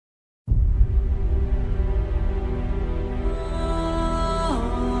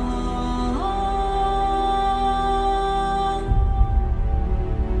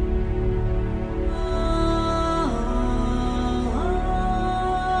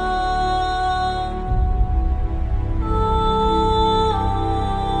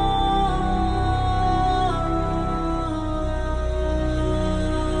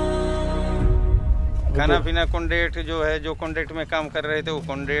खाना पीना कॉन्ट्रैक्ट जो है, जो कॉन्ट्रैक्ट में काम कर रहे थे, वो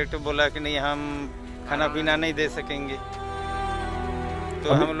कॉन्ट्रैक्ट बोला कि नहीं हम खाना पीना नहीं दे सकेंगे।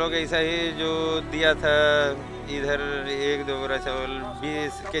 तो हम लोग ऐसा ही जो दिया था इधर 1-2 बोरा चावल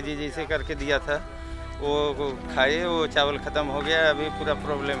 20 kg जैसे करके दिया था, वो खाए, वो चावल ख़त्म हो गया। अभी पूरा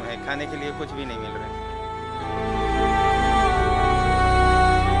प्रॉब्लम है, खाने के लिए कुछ भी नहीं मिल रहा है।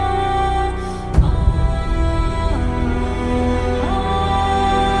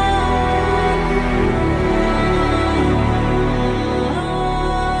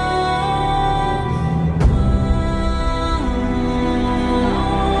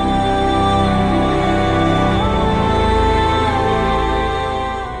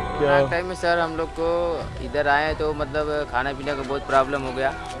 टाइम में सर हम लोग को इधर आए तो मतलब खाने पीने का बहुत प्रॉब्लम हो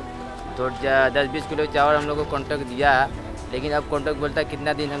गया। थोड़ा 10-20 किलो चावल हम लोग को कॉन्ट्रैक्ट दिया है, लेकिन अब कॉन्ट्रैक्ट बोलता है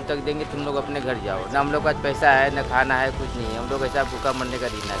कितना दिन हम तक देंगे, तुम लोग अपने घर जाओ। ना हम लोग का पैसा है, ना खाना है, कुछ नहीं है। हम लोग ऐसा भूखा मरने का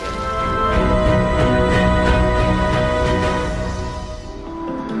दिन आ गया।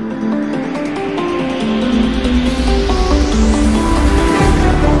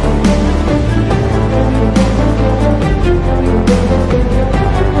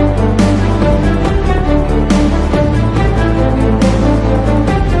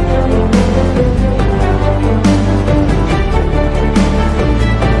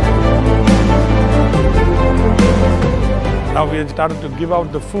 Now we have started to give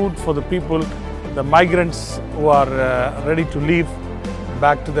out the food for the people, the migrants who are ready to leave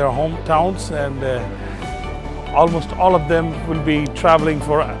back to their hometowns, and almost all of them will be traveling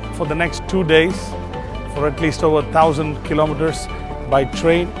for the next 2 days, for at least over 1,000 kilometers by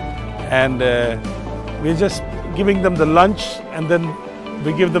train. And we're just giving them the lunch, and then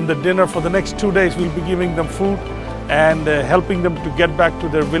we give them the dinner. For the next 2 days we'll be giving them food and helping them to get back to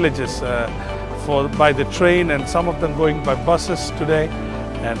their villages by the train, and some of them going by buses today.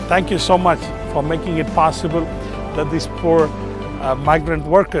 And thank you so much for making it possible that these poor migrant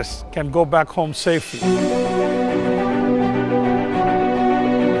workers can go back home safely.